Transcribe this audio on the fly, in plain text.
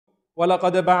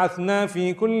وَلَقَدْ بَعَثْنَا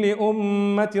فِي كُلِّ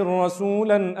أُمَّةٍ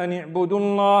رَسُولًا أَنِ اعْبُدُوا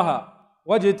اللَّهَ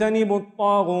وَاجْتَنِبُوا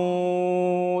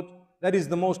الطَّاغُوتَ. That is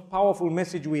the most powerful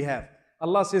message we have.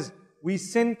 Allah says, we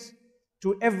sent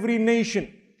to every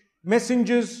nation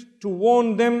messengers to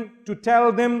warn them, to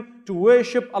tell them to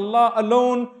worship Allah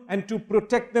alone and to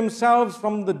protect themselves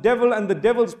from the devil and the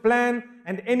devil's plan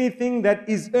and anything that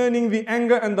is earning the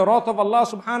anger and the wrath of Allah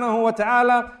subhanahu wa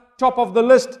ta'ala. Top of the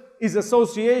list is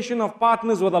association of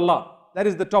partners with Allah. That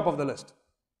is the top of the list.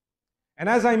 And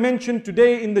as I mentioned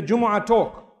today in the Jumu'ah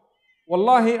talk,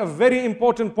 wallahi, a very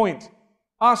important point.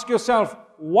 Ask yourself,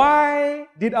 why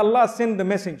did Allah send the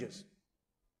messengers?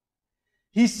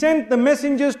 He sent the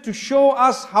messengers to show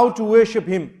us how to worship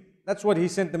Him. That's what He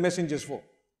sent the messengers for.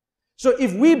 So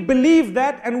if we believe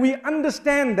that and we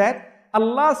understand that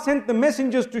Allah sent the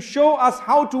messengers to show us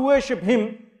how to worship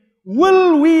Him,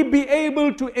 will we be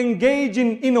able to engage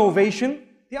in innovation?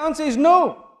 The answer is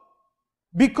no.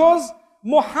 Because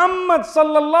Muhammad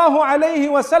sallallahu alayhi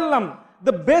wasallam,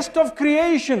 the best of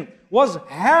creation, was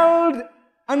held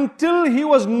until he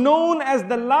was known as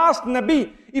the last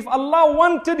Nabi. If Allah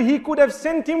wanted, He could have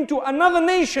sent him to another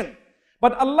nation.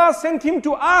 But Allah sent him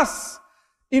to us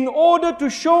in order to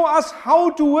show us how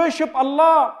to worship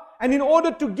Allah and in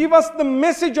order to give us the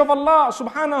message of Allah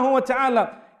subhanahu wa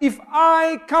ta'ala. If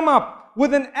I come up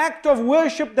with an act of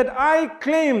worship that I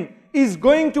claim is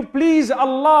going to please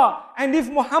Allah, and if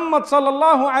Muhammad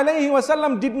sallallahu alayhi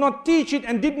wasallam did not teach it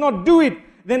and did not do it,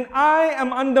 then I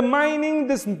am undermining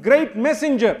this great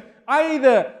messenger,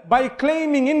 either by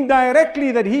claiming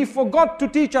indirectly that he forgot to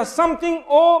teach us something,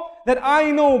 or that I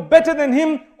know better than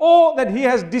him, or that he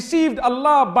has deceived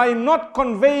Allah by not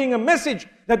conveying a message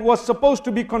that was supposed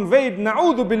to be conveyed.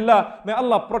 Na'udhu billah. May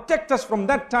Allah protect us from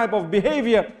that type of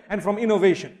behavior and from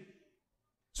innovation.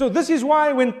 So this is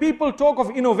why when people talk of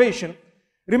innovation,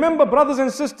 remember, brothers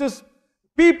and sisters,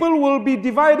 people will be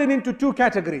divided into two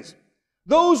categories.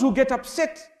 Those who get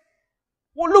upset.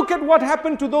 Well, look at what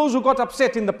happened to those who got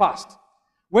upset in the past.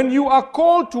 When you are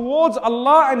called towards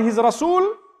Allah and His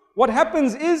Rasul, what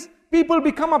happens is people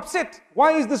become upset.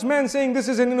 Why is this man saying this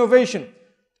is an innovation?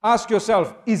 Ask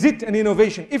yourself, is it an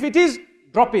innovation? If it is,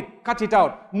 drop it, cut it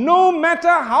out. No matter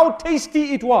how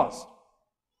tasty it was.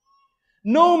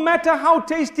 No matter how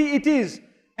tasty it is,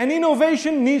 an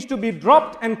innovation needs to be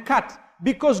dropped and cut.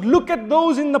 Because look at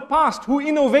those in the past who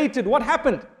innovated. What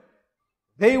happened?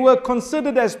 They were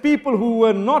considered as people who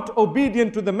were not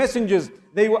obedient to the messengers.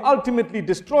 They were ultimately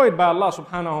destroyed by Allah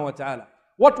subhanahu wa ta'ala.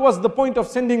 What was the point of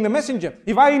sending the messenger?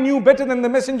 If I knew better than the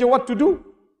messenger what to do.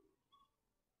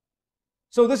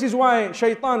 So this is why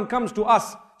shaitan comes to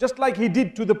us, just like he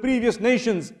did to the previous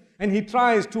nations, and he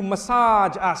tries to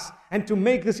massage us and to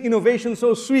make this innovation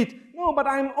so sweet. No, but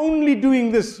I'm only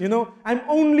doing this, I'm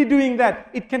only doing that.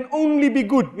 It can only be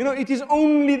good, it is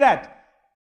only that.